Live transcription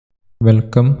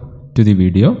Welcome to the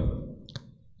video.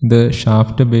 The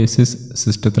shaft basis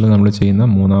system നമ്മൾ ചെയ്യുന്ന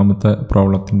മൂന്നാമത്തെ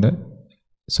പ്രോബ്ലത്തിന്റെ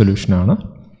സൊല്യൂഷൻ ആണ്.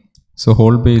 സോ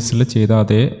ഹോൾ ബേസിൽ ചെയ്ത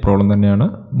അതേ പ്രോബ്ലം തന്നെയാണ്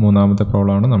മൂന്നാമത്തെ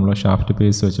പ്രോബ്ലം ആണ് നമ്മൾ ഷാഫ്റ്റ്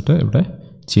ബേസ് വെച്ചിട്ട് ഇവിടെ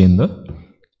ചെയ്യുന്നത്.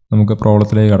 നമുക്ക്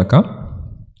പ്രോബ്ലത്തിലേക്ക് കടക്കാം.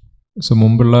 സോ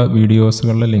മുമ്പുള്ള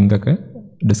വീഡിയോസുകളുടെ ലിങ്ക് ഒക്കെ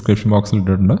ഡിസ്ക്രിപ്ഷൻ ബോക്സിൽ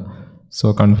ഇട്ടിട്ടുണ്ട്. സോ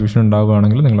കൺഫ്യൂഷൻ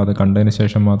ഉണ്ടാവുകയാണെങ്കിൽ നിങ്ങൾ അത് കണ്ടതിന്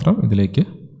ശേഷം മാത്രം ഇതിലേക്ക്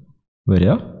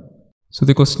വരിക. So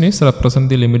the question is represent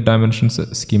the limit dimensions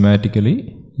schematically,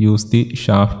 use the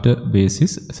shaft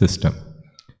basis system.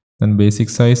 Then basic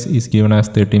size is given as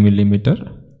 30 mm,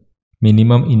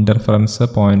 minimum interference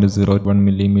 0.01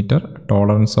 mm,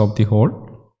 tolerance of the hole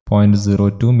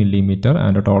 0.02 mm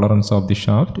and tolerance of the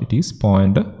shaft it is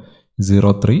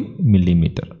 0.03 mm.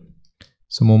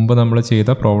 So മുമ്പ് നമ്മൾ ചെയ്ത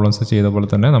problems ചെയ്ത പോലെ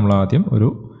തന്നെ നമ്മൾ ആദ്യം ഒരു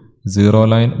zero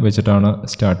line വെച്ചിട്ടാണ്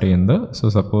സ്റ്റാർട്ട് ചെയ്യുന്നത്. So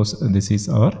suppose this is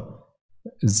our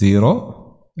zero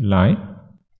line.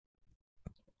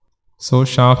 So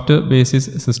shaft basis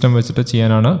system വെച്ചിട്ട്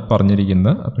ചെയ്യാനാണ്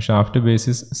പറഞ്ഞിരിക്കുന്നത്. അപ്പോൾ ഷാഫ്റ്റ്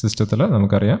ബേസിസ് സിസ്റ്റത്തിൽ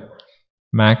നമുക്കറിയാം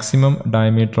maximum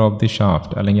diameter of the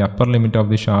shaft അല്ലെങ്കിൽ upper limit of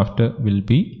the shaft will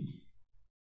be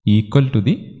equal to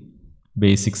the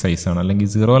basic size ആണ്. അല്ലെങ്കിൽ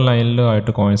സീറോ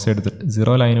ലൈനുമായിട്ട്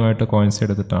കോയിൻസൈഡ്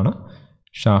എടുത്തിട്ടാണ്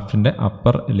ഷാഫ്റ്റിൻ്റെ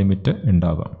അപ്പർ ലിമിറ്റ്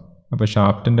ഉണ്ടാവുക. അപ്പോൾ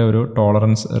ഷാഫ്റ്റിൻ്റെ ഒരു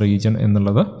ടോളറൻസ് റീജിയൻ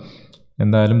എന്നുള്ളത്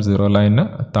എന്തായാലും സീറോ ലൈനിന്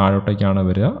താഴോട്ടേക്കാണ്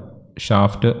വരിക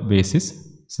ഷാഫ്റ്റ് ബേസിസ്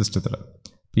സിസ്റ്റത്തിൽ.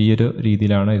 ഈ ഒരു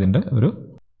രീതിയിലാണ് ഇതിൻ്റെ ഒരു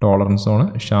ടോളറൻസ് സോൺ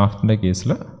ഷാഫ്റ്റിൻ്റെ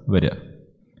കേസിൽ വരിക.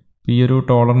 ഈ ഒരു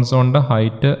ടോളറൻസ് സോണിൻ്റെ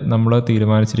ഹൈറ്റ് നമ്മൾ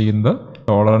തീരുമാനിച്ചിരിക്കുന്നത്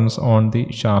tolerance on the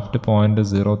shaft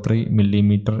 0.03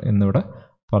 mm എന്നിവിടെ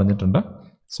പറഞ്ഞിട്ടുണ്ട്.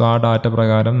 സോ ആ ഡാറ്റ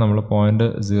പ്രകാരം നമ്മൾ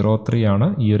 0.03 ആണ്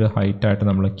ഈ ഒരു ഹൈറ്റായിട്ട്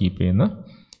നമ്മൾ കീപ്പ് ചെയ്യുന്നത്.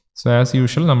 സോ ആസ്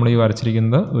യൂഷ്വൽ നമ്മൾ ഈ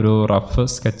വരച്ചിരിക്കുന്നത് ഒരു റഫ്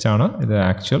സ്കെച്ചാണ്. ഇത്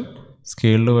ആക്ച്വൽ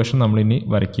സ്കെയിൽഡ് വേർഷൻ നമ്മളിനി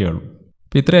വരയ്ക്കുകയുള്ളൂ.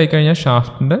 അപ്പോൾ ഇത്ര ആയിക്കഴിഞ്ഞാൽ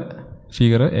ഷാഫ്റ്റിൻ്റെ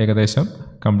ഫിഗർ ഏകദേശം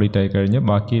കംപ്ലീറ്റ് ആയിക്കഴിഞ്ഞ്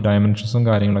ബാക്കി ഡയമെൻഷൻസും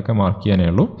കാര്യങ്ങളൊക്കെ മാർക്ക് ചെയ്യാനേ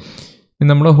ഉള്ളൂ. ഇനി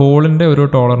നമ്മൾ ഹോളിൻ്റെ ഒരു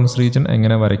ടോളറൻസ് റീജിയൻ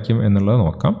എങ്ങനെ വരയ്ക്കും എന്നുള്ളത്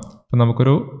നോക്കാം. അപ്പോൾ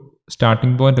നമുക്കൊരു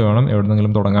സ്റ്റാർട്ടിംഗ് പോയിന്റ് വേണം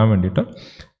എവിടെന്നെങ്കിലും തുടങ്ങാൻ വേണ്ടിയിട്ട്.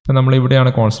 അപ്പോൾ നമ്മളിവിടെയാണ്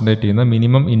കോൺസെൻട്രേറ്റ് ചെയ്യുന്നത്.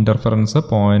 മിനിമം ഇൻ്റർഫറൻസ്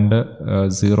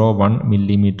 0.01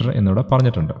 mm എന്നിവിടെ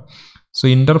പറഞ്ഞിട്ടുണ്ട്. സോ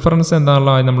ഇൻ്റർഫറൻസ്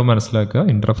എന്താണെന്നുള്ളത് നമ്മൾ മനസ്സിലാക്കുക.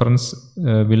 Interference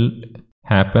will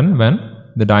happen when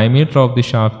the diameter of the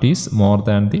shaft is more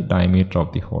than the diameter of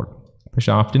the hole. അപ്പോൾ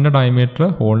ഷാഫ്റ്റിൻ്റെ ഡയമീറ്റർ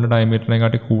ഹോളിൻ്റെ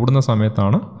ഡയമീറ്ററിനെക്കാട്ടി കൂടുന്ന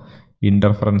സമയത്താണ്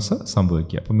ഇൻ്റർഫറൻസ്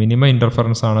സംഭവിക്കുക. അപ്പോൾ മിനിമം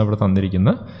ഇൻ്റർഫറൻസ് ആണ് ഇവിടെ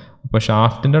തന്നിരിക്കുന്നത്. അപ്പോൾ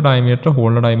ഷാഫ്റ്റിൻ്റെ ഡയമീറ്റർ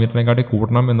ഹോളിൻ്റെ ഡയമീറ്ററിനെക്കാട്ടി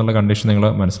കൂടണം എന്നുള്ള കണ്ടീഷൻ നിങ്ങൾ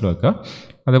മനസ്സിലാക്കുക.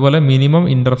 അതേപോലെ മിനിമം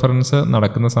ഇൻ്റർഫറൻസ്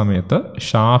നടക്കുന്ന സമയത്ത്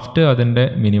ഷാഫ്റ്റ് അതിൻ്റെ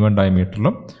മിനിമം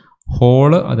ഡയമീറ്ററിലും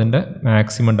ഹോള് അതിൻ്റെ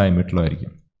മാക്സിമം ഡയമീറ്ററിലും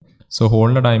ആയിരിക്കും. സോ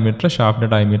ഹോളിൻ്റെ ഡയമീറ്റർ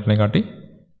ഷാഫ്റ്റിൻ്റെ ഡയമീറ്ററിനെക്കാട്ടി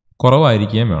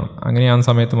കുറവായിരിക്കുകയും വേണം. അങ്ങനെയാകുന്ന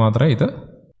സമയത്ത് മാത്രമേ ഇത്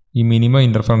ഈ മിനിമം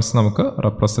ഇൻ്റർഫറൻസ് നമുക്ക്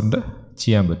റെപ്രസെൻറ്റ്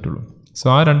ചെയ്യാൻ പറ്റുള്ളൂ. സോ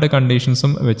ആ രണ്ട്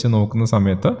കണ്ടീഷൻസും വെച്ച് നോക്കുന്ന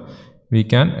സമയത്ത് വി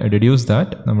ക്യാൻ ഡെഡ്യൂസ്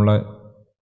ദാറ്റ് നമ്മളെ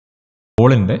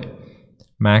ഹോളിൻ്റെ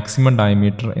മാക്സിമം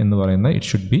ഡയമീറ്റർ എന്ന് പറയുന്നത് it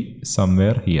should be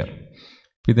somewhere here.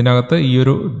 ഇതിനകത്ത് ഈ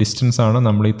ഒരു ഡിസ്റ്റൻസ് ആണ്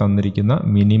നമ്മൾ ഈ തന്നിരിക്കുന്ന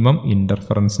മിനിമം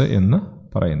ഇൻ്റർഫറൻസ് എന്ന്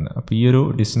പറയുന്നത്. അപ്പോൾ ഈ ഒരു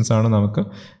ഡിസ്റ്റൻസ് ആണ് നമുക്ക്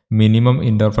മിനിമം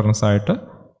ഇൻ്റർഫറൻസ് ആയിട്ട്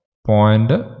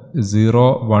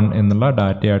 0.01 എന്നുള്ള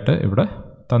ഡാറ്റയായിട്ട് ഇവിടെ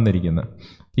തന്നിരിക്കുന്നത്.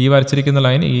 ഈ വരച്ചിരിക്കുന്ന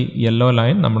ലൈൻ, ഈ യെല്ലോ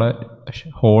ലൈൻ നമ്മുടെ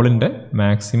ഹോളിൻ്റെ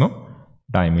മാക്സിമം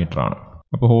ഡയമീറ്റർ ആണ്.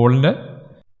 അപ്പോൾ ഹോളിൻ്റെ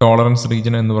ടോളറൻസ്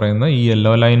റീജിയൻ എന്ന് പറയുന്ന ഈ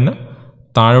യെല്ലോ ലൈനിന്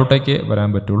താഴോട്ടേക്ക് വരാൻ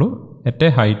പറ്റുള്ളൂ at A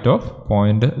height of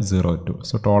 0.02.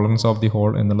 So tolerance of the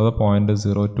whole എന്നുള്ളത്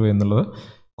 0.02 എന്നുള്ളത്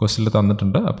ക്വസ്റ്റ്യനിൽ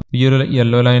തന്നിട്ടുണ്ട്. അപ്പോൾ ഈ ഒരു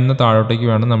യെല്ലോ ലൈനിന് താഴോട്ടേക്ക്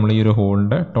വേണം നമ്മൾ ഈ ഒരു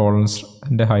ഹോളിൻ്റെ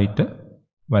ടോളറൻസിൻ്റെ ഹൈറ്റ്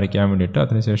വരയ്ക്കാൻ വേണ്ടിയിട്ട്.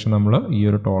 അതിനുശേഷം നമ്മൾ ഈ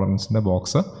ഒരു ടോളറൻസിൻ്റെ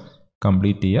ബോക്സ്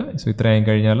കംപ്ലീറ്റ് ചെയ്യുക. സോ ഇത്രയും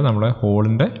കഴിഞ്ഞാൽ നമ്മുടെ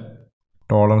ഹോളിൻ്റെ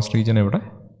ടോളറൻസ് റീജിയൻ ഇവിടെ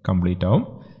കംപ്ലീറ്റ് ആവും.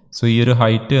 സോ ഈ ഒരു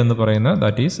ഹൈറ്റ് എന്ന് പറയുന്ന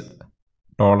that is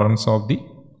tolerance of the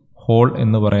whole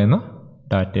എന്ന് പറയുന്ന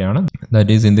ഡാറ്റയാണ്.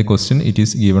 That is in the question it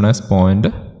is given as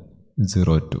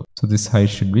 0.02. So this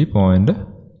height should be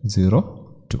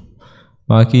 0.02.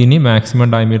 ബാക്കി ഇനി maximum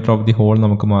diameter of the whole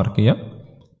നമുക്ക് മാർക്ക് ചെയ്യാം.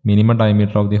 Minimum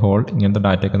diameter of the whole ഇങ്ങനത്തെ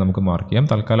ഡാറ്റയൊക്കെ നമുക്ക് mark ചെയ്യാം.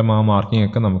 തൽക്കാലം ആ മാർക്കിംഗ്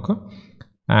ഒക്കെ നമുക്ക്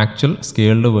ആക്ച്വൽ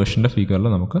സ്കെയിൽഡ് വേർഷൻ്റെ ഫിഗറിൽ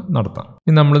നമുക്ക് നടത്താം.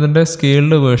 ഇനി നമ്മളിതിൻ്റെ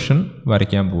സ്കെയിൽഡ് വേർഷൻ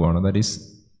വരയ്ക്കാൻ പോവുകയാണ്. ദാറ്റ് ഈസ്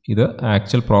ഇത്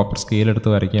ആക്ച്വൽ പ്രോപ്പർ സ്കെയിൽ എടുത്ത്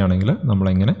വരയ്ക്കുകയാണെങ്കിൽ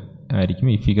നമ്മളെങ്ങനെ ആയിരിക്കും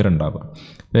ഈ ഫിഗർ ഉണ്ടാവുക.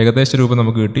 ഏകദേശ രൂപം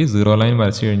നമുക്ക് കിട്ടി. സീറോ ലൈൻ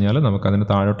വരച്ചു കഴിഞ്ഞാൽ നമുക്ക് അതിന്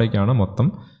താഴോട്ടേക്കാണ് മൊത്തം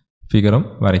ഫിഗറും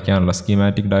വരയ്ക്കാനുള്ള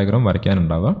schematic diagram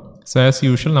വരയ്ക്കാനുണ്ടാവുക. So as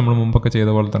usual നമ്മൾ മുമ്പൊക്കെ ചെയ്ത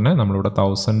പോലെ തന്നെ നമ്മളിവിടെ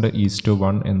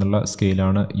 1000:1 എന്നുള്ള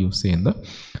സ്കെയിലാണ് യൂസ് ചെയ്യുന്നത്.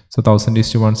 സോ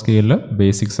 1000:1 സ്കെയിലിൽ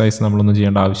ബേസിക് സൈസ് നമ്മളൊന്നും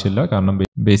ചെയ്യേണ്ട ആവശ്യമില്ല. കാരണം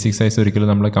ബേസിക് സൈസ് ഒരിക്കലും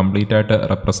നമ്മൾ കംപ്ലീറ്റ് ആയിട്ട്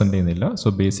റെപ്രസെൻറ്റ് ചെയ്യുന്നില്ല. സോ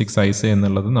ബേസിക് സൈസ്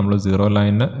എന്നുള്ളത് നമ്മൾ സീറോ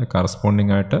ലൈനിന്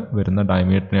കറസ്പോണ്ടിങ് ആയിട്ട് വരുന്ന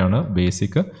ഡയമീറ്ററിനെയാണ്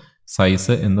ബേസിക്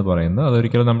സൈസ് എന്ന് പറയുന്നത്.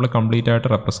 അതൊരിക്കലും നമ്മൾ കംപ്ലീറ്റ് ആയിട്ട്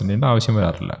റെപ്രസെൻറ്റ് ചെയ്യേണ്ട ആവശ്യം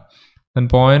വരാറില്ല. Then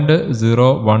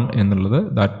 0.01 എന്നുള്ളത്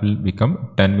that will become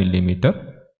 10 mm.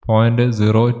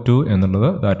 0.02 എന്നുള്ളത്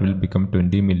that will become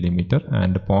 20 millimeter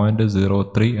and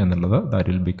 0.03 എന്നുള്ളത് that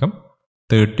will become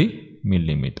 30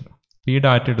 millimeter. ഈ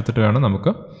ഡാറ്റ എടുത്തിട്ട് വേണം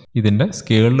നമുക്ക് ഇതിൻ്റെ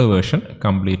സ്കെയിൽഡ് വേർഷൻ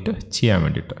കംപ്ലീറ്റ് ചെയ്യാൻ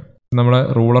വേണ്ടിയിട്ട്. നമ്മളെ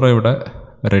റൂളർ ഇവിടെ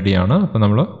റെഡിയാണ്. അപ്പോൾ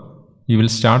നമ്മൾ you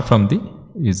will start from the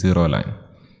zero line.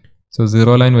 So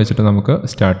zero line വെച്ചിട്ട് നമുക്ക്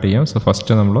സ്റ്റാർട്ട് ചെയ്യാം. സോ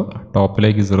ഫസ്റ്റ് നമ്മൾ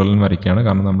ടോപ്പിലേക്ക് സീറോ ലൈൻ വരയ്ക്കുകയാണ്.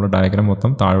 കാരണം നമ്മൾ ഡയഗ്രാം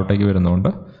മൊത്തം താഴോട്ടേക്ക് വരുന്നതുകൊണ്ട്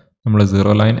നമ്മൾ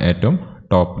സീറോ ലൈൻ ഏറ്റവും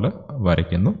ടോപ്പിൽ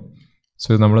വരയ്ക്കുന്നു. സോ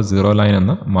ഇത് നമ്മൾ സീറോ ലൈൻ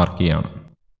എന്ന് മാർക്ക് ചെയ്യുകയാണ്.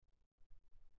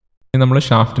 ഇനി നമ്മൾ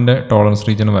ഷാഫ്റ്റിൻ്റെ ടോളറൻസ്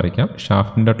റീജിയൻ വരയ്ക്കാം.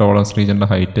 ഷാഫ്റ്റിൻ്റെ ടോളറൻസ് റീജിയൻ്റെ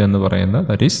ഹൈറ്റ് എന്ന് പറയുന്നത്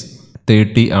ദാറ്റ് ഈസ്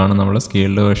 30 ആണ് നമ്മൾ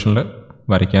സ്കെയിൽഡ് വേർഷനിൽ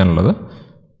വരയ്ക്കാനുള്ളത്.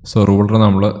 സോ റൂളർ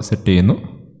നമ്മൾ സെറ്റ് ചെയ്യുന്നു.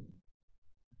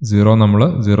 നമ്മൾ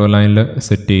സീറോ ലൈനിൽ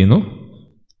സെറ്റ് ചെയ്യുന്നു.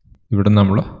 ഇവിടെ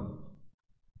നമ്മൾ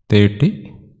 30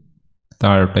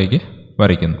 താഴോട്ടേക്ക്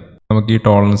വരയ്ക്കുന്നു. നമുക്ക് ഈ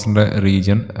ടോളറൻസിൻ്റെ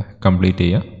റീജിയൻ കംപ്ലീറ്റ്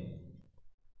ചെയ്യാം.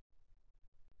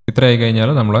 ഇത്രയായി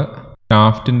കഴിഞ്ഞാൽ നമ്മൾ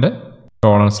ഷാഫ്റ്റിൻ്റെ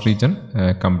ടോളറൻസ് റീജിയൻ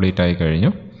കംപ്ലീറ്റ് ആയി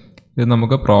കഴിഞ്ഞു. ഇത്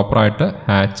നമുക്ക് പ്രോപ്പറായിട്ട്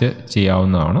ഹാച്ച്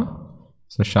ചെയ്യാവുന്നതാണ്.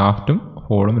 സോ ഷാഫ്റ്റും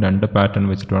ഹോളും 2 പാറ്റേൺ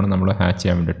വെച്ചിട്ട് വേണം നമ്മൾ ഹാച്ച്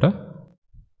ചെയ്യാൻ വേണ്ടിയിട്ട്.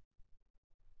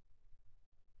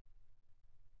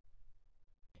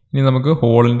 ഇനി നമുക്ക്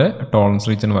ഹോളിൻ്റെ ടോളറൻസ്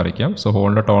റീജിയൻ വരയ്ക്കാം. സോ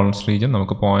ഹോളിൻ്റെ ടോളറൻസ് റീജിയൻ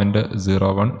നമുക്ക്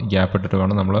 0.01 ഗ്യാപ്പ് ഇട്ടിട്ട്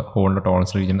വേണം നമ്മൾ ഹോളിൻ്റെ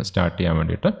ടോളറൻസ് റീജിയൻ സ്റ്റാർട്ട് ചെയ്യാൻ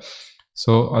വേണ്ടിയിട്ട്.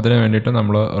 സോ അതിന് വേണ്ടിയിട്ട്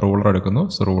നമ്മൾ റൂളർ എടുക്കുന്നു.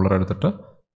 സോ റൂളർ എടുത്തിട്ട്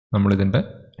നമ്മളിതിൻ്റെ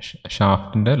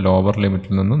ഷാഫ്റ്റിൻ്റെ ലോവർ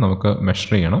ലിമിറ്റിൽ നിന്ന് നമുക്ക്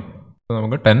മെഷർ ചെയ്യണം. അപ്പോൾ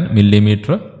നമുക്ക് 10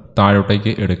 മില്ലിമീറ്റർ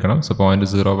താഴോട്ടേക്ക് എടുക്കണം. സോ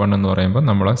 0.01 എന്ന് പറയുമ്പോൾ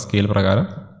നമ്മളെ സ്കെയിൽ പ്രകാരം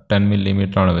 10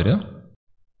 മില്ലിമീറ്റർ ആണ് വരിക.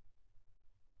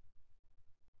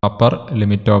 Upper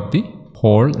limit of the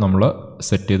whole നമ്മൾ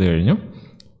സെറ്റ് ചെയ്ത് കഴിഞ്ഞു.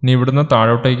 ഇനി ഇവിടുന്ന്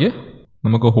താഴോട്ടേക്ക്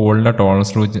നമുക്ക് ഹോളിൻ്റെ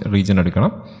ടോളറൻസ് റീജിയൻ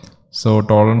എടുക്കണം. So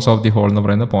tolerance of the whole എന്ന്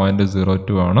പറയുന്നത്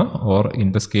 0.02 ആണ്. Or in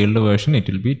the scaled version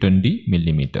it will be 20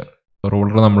 millimetre.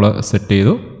 Ruler നമ്മൾ സെറ്റ്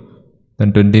ചെയ്തു.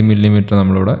 ദെൻ 20 മില്ലിമീറ്റർ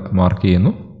നമ്മളിവിടെ മാർക്ക്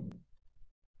ചെയ്യുന്നു.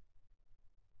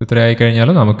 ഇത്രയായി കഴിഞ്ഞാൽ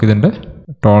നമുക്കിതിൻ്റെ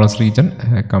ടോളറൻസ് റീജിയൻ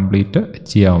കംപ്ലീറ്റ്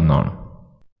ചെയ്യാവുന്നതാണ്.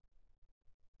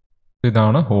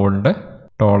 ഇതാണ് ഹോളിൻ്റെ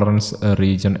ടോളറൻസ്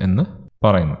റീജിയൻ എന്ന്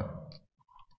പറയുന്നത്.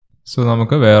 സോ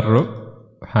നമുക്ക് വേറൊരു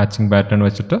ഹാച്ചിങ് പാറ്റേൺ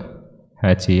വെച്ചിട്ട്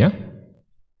ഹാച്ച് ചെയ്യാം.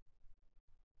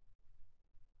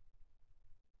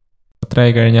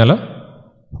 ഇത്രയായി കഴിഞ്ഞാൽ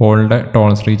ഹോളിൻ്റെ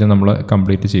ടോളറൻസ് റീജിയൻ നമ്മൾ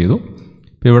കംപ്ലീറ്റ് ചെയ്തു.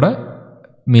 ഇപ്പോൾ ഇവിടെ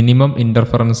മിനിമം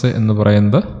ഇൻ്റർഫറൻസ് എന്ന്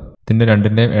പറയുന്നത് ഇതിൻ്റെ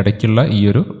രണ്ടിൻ്റെയും ഇടയ്ക്കുള്ള ഈ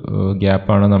ഒരു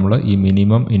ഗ്യാപ്പാണ് നമ്മൾ ഈ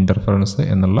മിനിമം ഇൻ്റർഫറൻസ്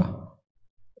എന്നുള്ള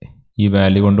ഈ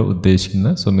വാല്യൂ കൊണ്ട്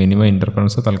ഉദ്ദേശിക്കുന്നത്. സോ മിനിമം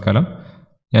ഇൻ്റർഫറൻസ് തൽക്കാലം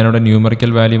ഞാനിവിടെ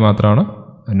ന്യൂമറിക്കൽ വാല്യൂ മാത്രമാണ്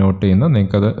നോട്ട് ചെയ്യുന്നത്.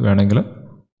 നിങ്ങൾക്കത് വേണമെങ്കിൽ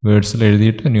വേർഡ്സിൽ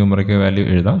എഴുതിയിട്ട് ന്യൂമറിക്കൽ വാല്യൂ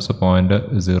എഴുതാം. സോ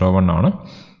 0.01 ആണ്.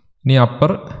 ഇനി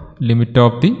upper limit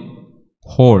of the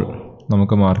whole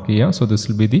നമുക്ക് മാർക്ക് ചെയ്യാം. So this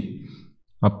will be the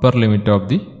upper limit of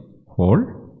the whole.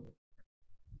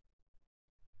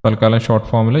 തൽക്കാലം ഷോർട്ട്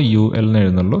ഫോമിൽ UL എന്ന്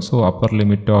എഴുതുന്നുള്ളൂ. So upper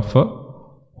limit of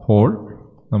whole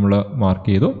നമ്മൾ മാർക്ക്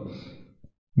ചെയ്തു.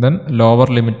 Then lower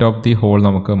limit of the whole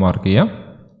നമുക്ക് മാർക്ക് ചെയ്യാം.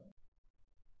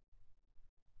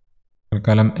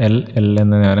 തൽക്കാലം L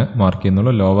എന്ന് ഞാൻ മാർക്ക്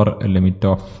ചെയ്യുന്നുള്ളൂ. Lower limit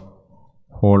of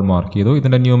whole mark ചെയ്തു.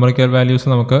 ഇതിൻ്റെ ന്യൂമറിക്കൽ വാല്യൂസ്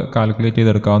നമുക്ക് കാൽക്കുലേറ്റ്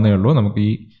ചെയ്തെടുക്കാവുന്നേ ഉള്ളൂ. നമുക്ക്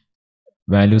ഈ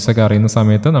വാല്യൂസൊക്കെ അറിയുന്ന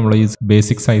സമയത്ത് നമ്മൾ ഈ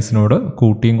ബേസിക് സൈസിനോട്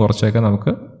കൂട്ടിയും കുറച്ചൊക്കെ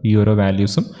നമുക്ക് ഈ ഓരോ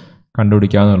വാല്യൂസും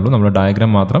കണ്ടുപിടിക്കാവുന്നേ ഉള്ളൂ. നമ്മൾ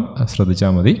ഡയഗ്രാം മാത്രം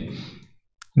ശ്രദ്ധിച്ചാൽ മതി.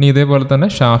 ഇനി ഇതേപോലെ തന്നെ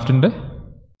ഷാഫ്റ്റിൻ്റെ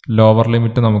ലോവർ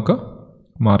ലിമിറ്റ് നമുക്ക്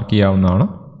മാർക്ക് ചെയ്യാവുന്നതാണ്.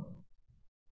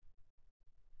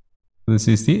 This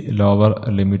is the lower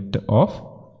limit of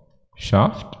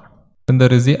shaft. Then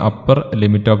there is the upper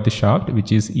limit of the shaft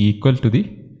which is equal to the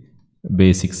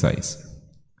basic size.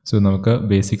 So നമുക്ക്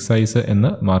basic size എന്ന്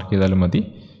മാർക്ക് ചെയ്താലും മതി.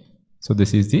 So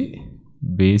this is the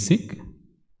basic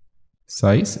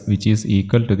size which is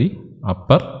equal to the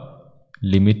upper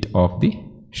limit of the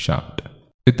shaft.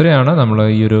 ഇത്രയാണ് നമ്മൾ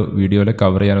ഈ ഒരു വീഡിയോയിൽ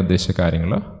cover ചെയ്യാൻ ഉദ്ദേശിച്ച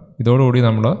കാര്യങ്ങൾ. ഇതോടുകൂടി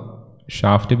നമ്മൾ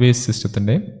ഷാഫ്റ്റ് ബേസ്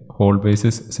സിസ്റ്റത്തിൻ്റെയും ഹോൾ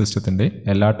ബേസിസ് സിസ്റ്റത്തിൻ്റെയും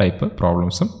എല്ലാ ടൈപ്പ്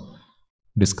പ്രോബ്ലംസും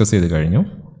ഡിസ്കസ് ചെയ്ത് കഴിഞ്ഞു.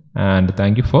 And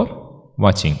thank you for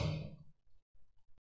watching.